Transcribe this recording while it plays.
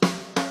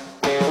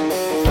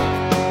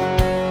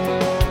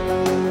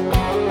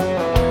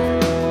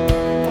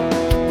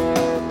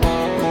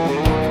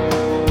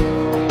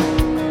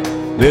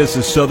This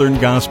is Southern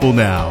Gospel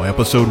Now,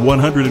 episode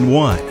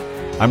 101.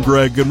 I'm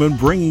Greg Goodman,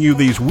 bringing you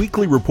these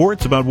weekly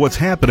reports about what's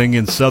happening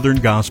in Southern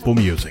Gospel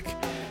music.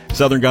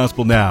 Southern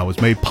Gospel Now is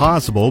made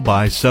possible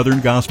by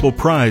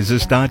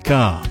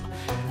SouthernGospelPrizes.com.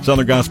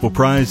 Southern Gospel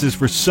Prizes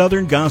for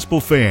Southern Gospel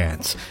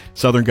fans.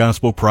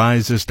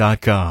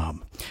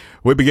 SouthernGospelPrizes.com.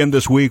 We begin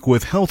this week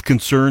with health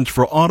concerns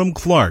for Autumn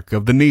Clark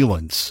of the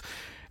Nelons.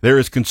 There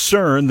is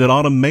concern that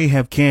Autumn may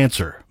have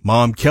cancer.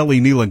 Mom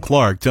Kelly Nealon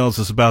Clark tells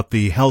us about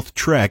the health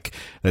trek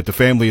that the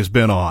family has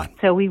been on.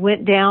 So we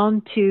went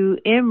down to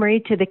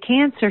Emory to the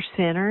cancer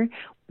center.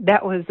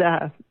 That was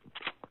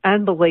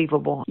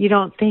unbelievable. You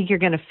don't think you're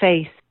going to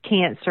face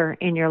cancer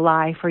in your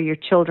life or your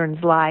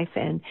children's life,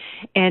 and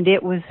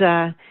it was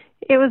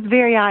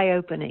very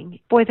eye-opening.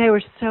 Boy, they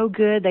were so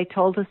good. They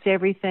told us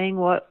everything,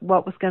 what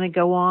was going to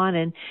go on,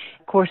 and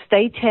of course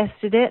they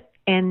tested it.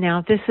 And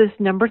now this is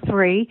number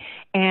 3,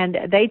 and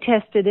they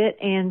tested it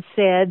and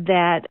said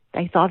that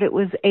they thought it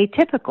was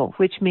atypical,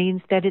 which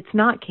means that it's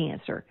not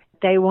cancer.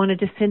 They wanted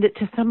to send it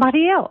to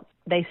somebody else.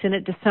 They sent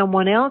it to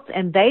someone else,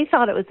 and they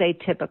thought it was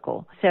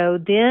atypical. So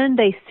then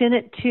they sent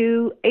it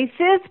to a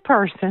 5th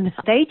person.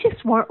 They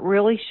just weren't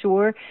really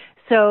sure.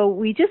 So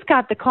we just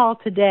got the call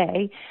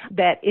today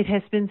that it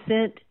has been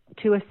sent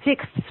to a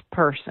 6th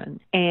person,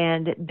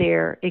 and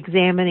they're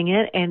examining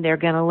it, and they're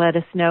going to let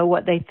us know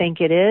what they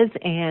think it is,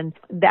 and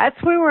that's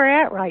where we're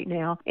at right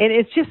now. And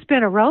it's just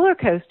been a roller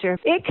coaster.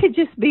 It could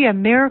just be a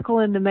miracle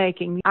in the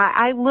making.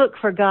 I look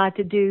for God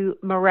to do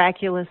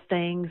miraculous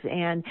things,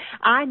 and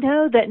I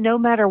know that no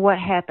matter what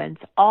happens,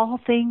 all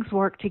things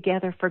work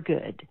together for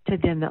good to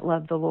them that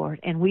love the Lord,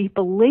 and we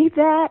believe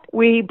that.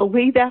 We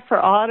believe that for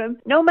Autumn,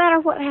 no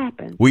matter what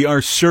happens. We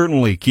are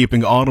certainly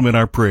keeping Autumn in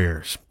our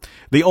prayers.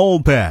 The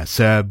Old Pass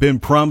have been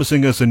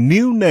promising us a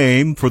new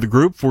name for the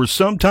group for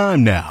some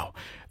time now.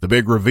 The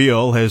big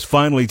reveal has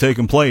finally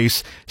taken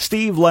place.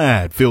 Steve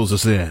Ladd fills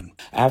us in.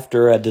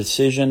 After a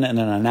decision and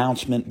an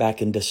announcement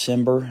back in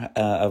December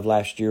of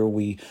last year,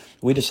 we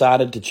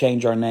decided to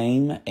change our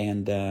name,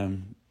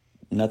 and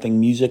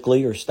nothing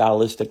musically or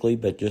stylistically,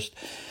 but just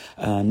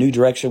a new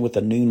direction with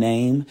a new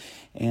name.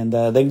 And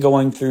then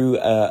going through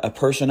a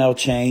personnel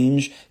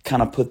change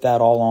kind of put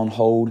that all on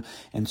hold.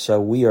 And so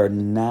we are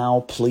now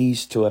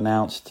pleased to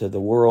announce to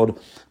the world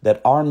that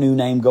our new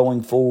name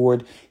going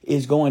forward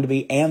is going to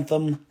be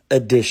Anthem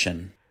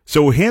Edition.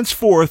 So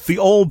henceforth, the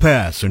Old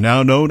Pass are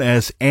now known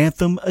as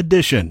Anthem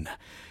Edition.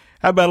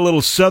 How about a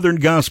little Southern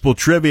Gospel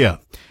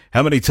trivia?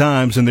 How many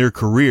times in their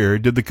career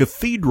did the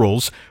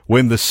Cathedrals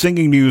win the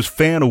Singing News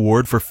Fan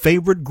Award for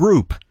Favorite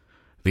Group?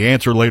 The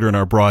answer later in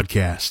our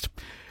broadcast.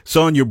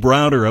 Sonia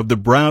Browder of the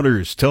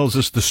Browders tells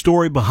us the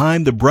story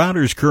behind the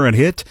Browders' current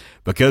hit,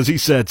 Because He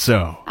Said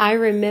So. I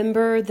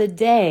remember the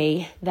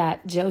day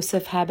that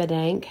Joseph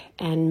Habedank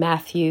and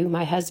Matthew,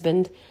 my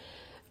husband,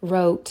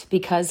 wrote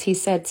Because He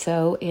Said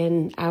So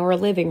in our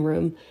living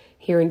room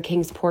here in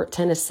Kingsport,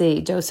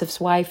 Tennessee. Joseph's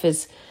wife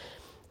is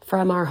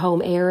from our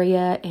home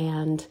area,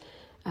 and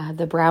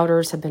the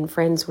Browders have been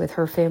friends with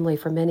her family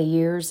for many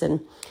years,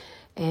 and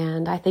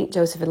I think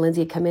Joseph and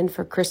Lindsay had come in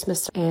for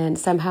Christmas, and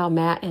somehow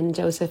Matt and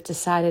Joseph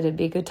decided it'd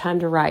be a good time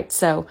to write.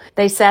 So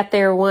they sat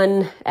there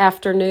one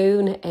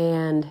afternoon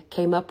and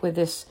came up with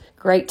this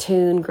great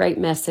tune, great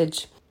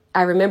message.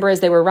 I remember as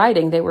they were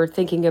writing, they were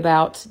thinking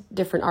about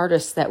different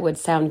artists that would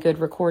sound good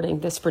recording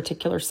this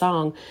particular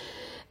song.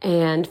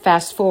 And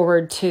fast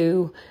forward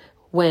to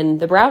when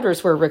the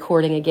Browders were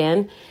recording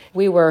again,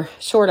 we were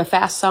short a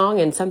fast song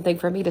and something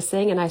for me to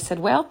sing. And I said,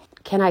 well,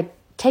 can I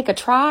take a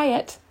try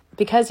at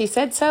Because He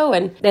Said So?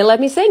 And they let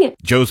me sing it.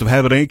 Joseph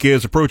Habedank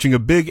is approaching a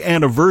big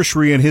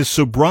anniversary in his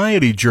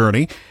sobriety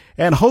journey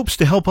and hopes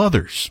to help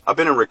others. I've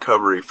been in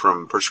recovery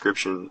from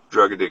prescription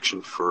drug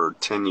addiction for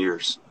 10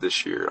 years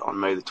this year on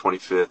May the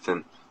 25th.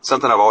 And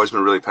something I've always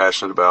been really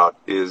passionate about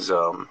is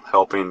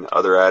helping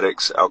other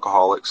addicts,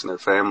 alcoholics, and their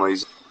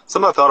families.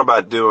 Something I thought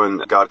about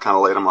doing, God kind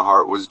of laid on my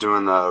heart, was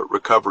doing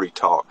recovery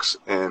talks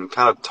and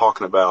kind of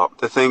talking about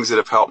the things that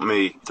have helped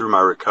me through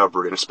my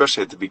recovery, and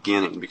especially at the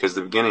beginning, because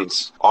the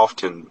beginning's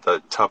often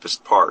the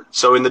toughest part.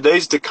 So in the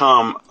days to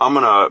come, I'm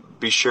going to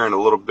be sharing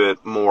a little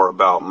bit more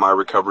about my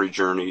recovery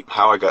journey,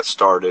 how I got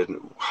started,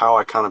 how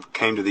I kind of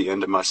came to the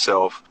end of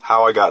myself,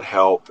 how I got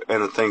help,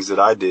 and the things that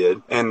I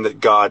did and that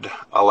God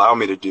allowed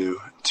me to do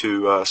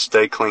to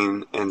stay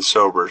clean and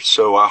sober.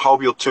 So I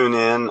hope you'll tune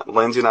in.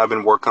 Lindsay and I have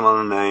been working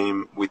on a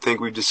name. We think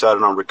we've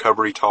decided on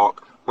Recovery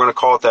Talk. We're going to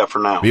call it that for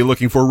now. Be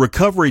looking for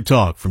Recovery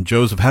Talk from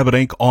Joseph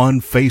Habedank on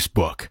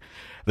Facebook.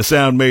 The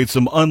sound made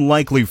some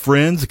unlikely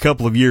friends a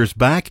couple of years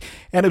back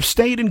and have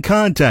stayed in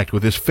contact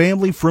with his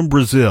family from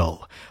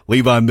Brazil.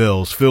 Levi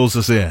Mills fills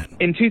us in.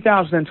 In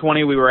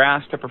 2020, we were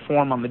asked to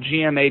perform on the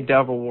GMA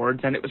Dove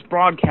Awards, and it was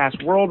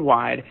broadcast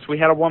worldwide. So we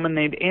had a woman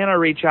named Anna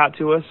reach out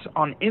to us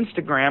on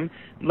Instagram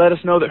and let us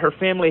know that her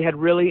family had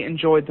really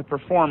enjoyed the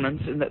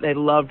performance and that they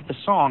loved the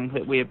song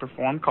that we had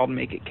performed called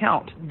Make It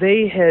Count.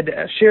 They had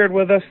shared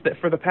with us that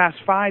for the past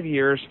 5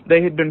 years,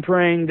 they had been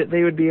praying that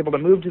they would be able to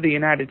move to the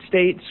United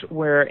States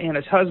where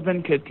Anna's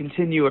husband could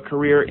continue a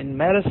career in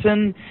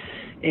medicine,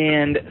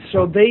 And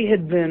so they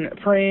had been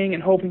praying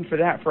and hoping for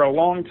that for a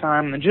long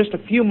time. And just a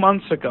few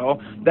months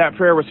ago, that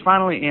prayer was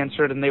finally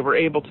answered, and they were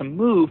able to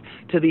move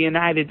to the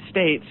United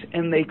States.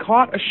 And they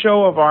caught a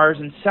show of ours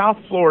in South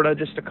Florida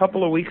just a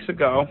couple of weeks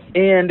ago.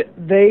 And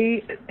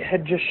they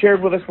had just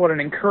shared with us what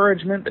an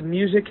encouragement the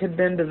music had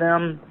been to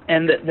them,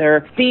 and that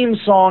their theme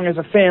song as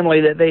a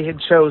family that they had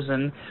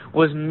chosen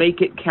was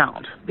Make It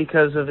Count,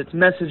 because of its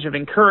message of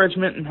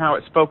encouragement and how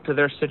it spoke to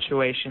their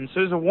situation.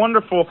 So it was a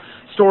wonderful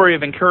story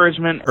of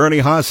encouragement. Ernie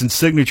Haase's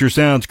Signature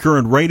Sound's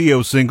current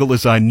radio single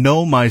is I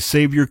Know My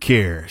Savior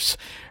Cares.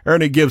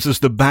 Ernie gives us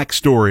the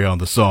backstory on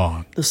the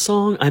song. The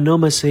song, I Know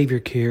My Savior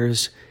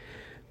Cares,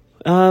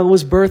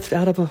 was birthed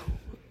out of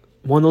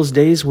one of those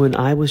days when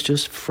I was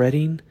just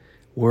fretting,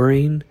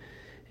 worrying,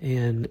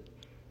 and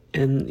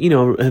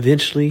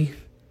eventually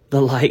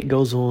the light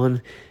goes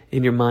on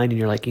in your mind and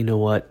you're like, you know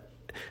what?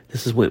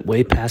 This has went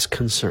way past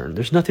concern.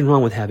 There's nothing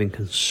wrong with having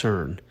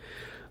concern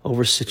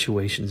over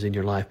situations in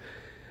your life,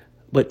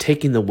 but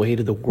taking the weight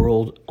of the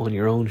world on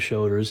your own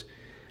shoulders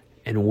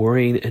and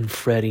worrying and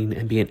fretting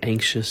and being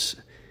anxious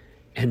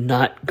and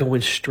not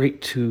going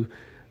straight to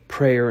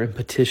prayer and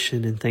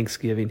petition and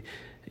thanksgiving,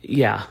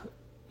 yeah,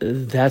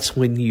 that's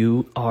when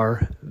you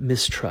are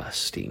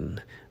mistrusting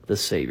the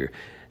Savior.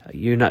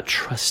 You're not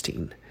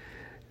trusting.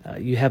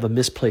 You have a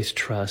misplaced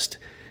trust.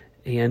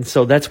 And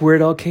so that's where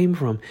it all came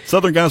from.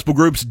 Southern gospel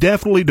groups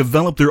definitely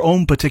develop their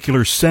own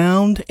particular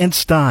sound and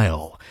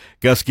style.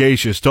 Gus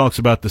Gacious talks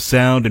about the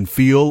sound and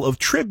feel of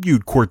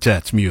tribute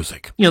quartet's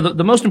music.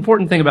 The most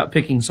important thing about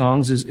picking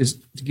songs is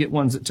to get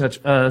ones that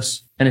touch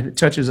us. And if it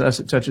touches us,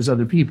 it touches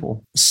other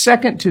people.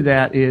 Second to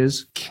that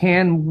is,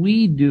 can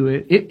we do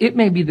it? It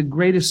may be the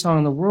greatest song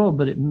in the world,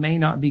 but it may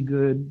not be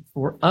good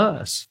for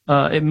us.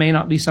 It may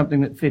not be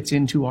something that fits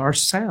into our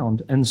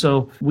sound. And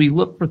so we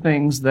look for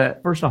things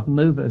that, first off,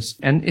 move us.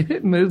 And if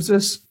it moves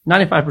us,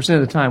 95%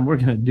 of the time, we're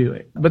going to do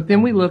it. But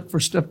then we look for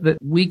stuff that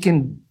we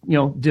can,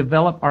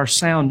 develop our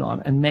sound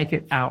on and make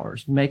it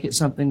ours. Make it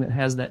something that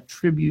has that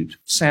tribute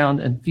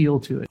sound and feel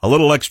to it. A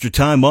little extra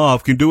time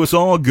off can do us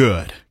all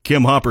good.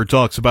 Kim Hopper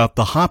talks about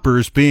the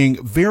Hoppers being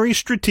very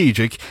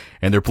strategic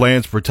and their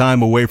plans for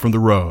time away from the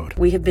road.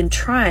 We have been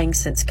trying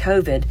since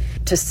COVID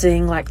to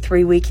sing like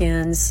 3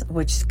 weekends,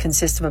 which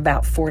consists of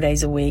about 4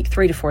 days a week,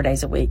 3 to 4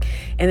 days a week,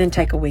 and then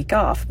take a week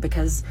off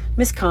because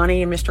Miss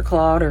Connie and Mr.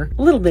 Claude are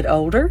a little bit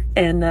older,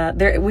 and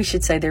we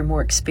should say they're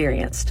more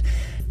experienced.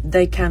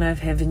 They kind of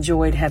have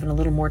enjoyed having a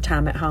little more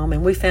time at home,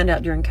 and we found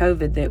out during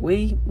COVID that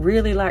we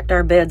really liked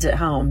our beds at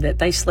home, that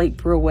they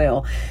sleep real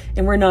well,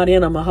 and we're not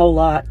in them a whole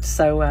lot,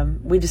 so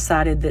we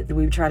decided that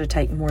we would try to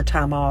take more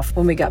time off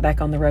when we got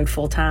back on the road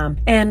full time,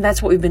 and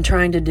that's what we've been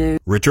trying to do.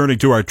 Returning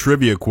to our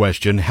trivia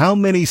question, how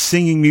many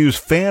Singing News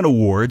Fan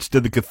Awards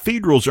did the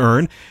Cathedrals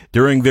earn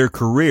during their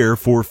career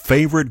for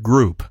favorite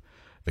group?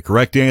 The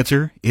correct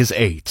answer is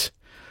 8.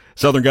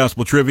 Southern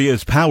Gospel Trivia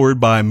is powered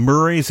by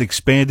Murray's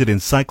Expanded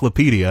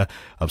Encyclopedia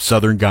of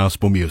Southern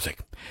Gospel Music.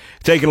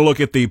 Taking a look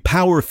at the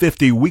Power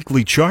 50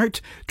 weekly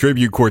chart,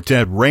 Tribute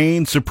Quartet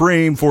reigned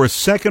supreme for a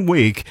second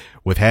week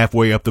with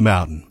Halfway Up the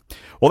Mountain.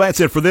 Well, that's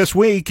it for this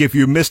week. If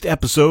you missed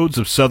episodes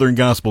of Southern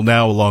Gospel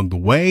Now along the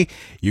way,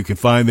 you can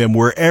find them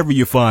wherever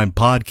you find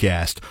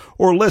podcasts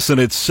or listen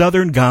at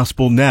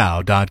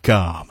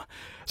southerngospelnow.com.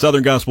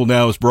 Southern Gospel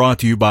Now is brought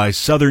to you by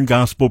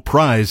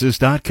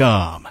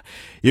southerngospelprizes.com.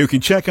 You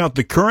can check out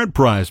the current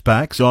prize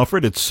packs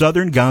offered at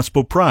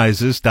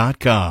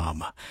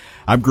southerngospelprizes.com.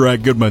 I'm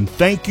Greg Goodman.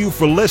 Thank you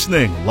for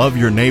listening. Love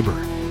your neighbor.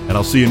 And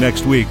I'll see you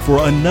next week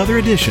for another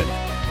edition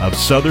of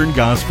Southern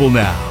Gospel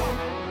Now.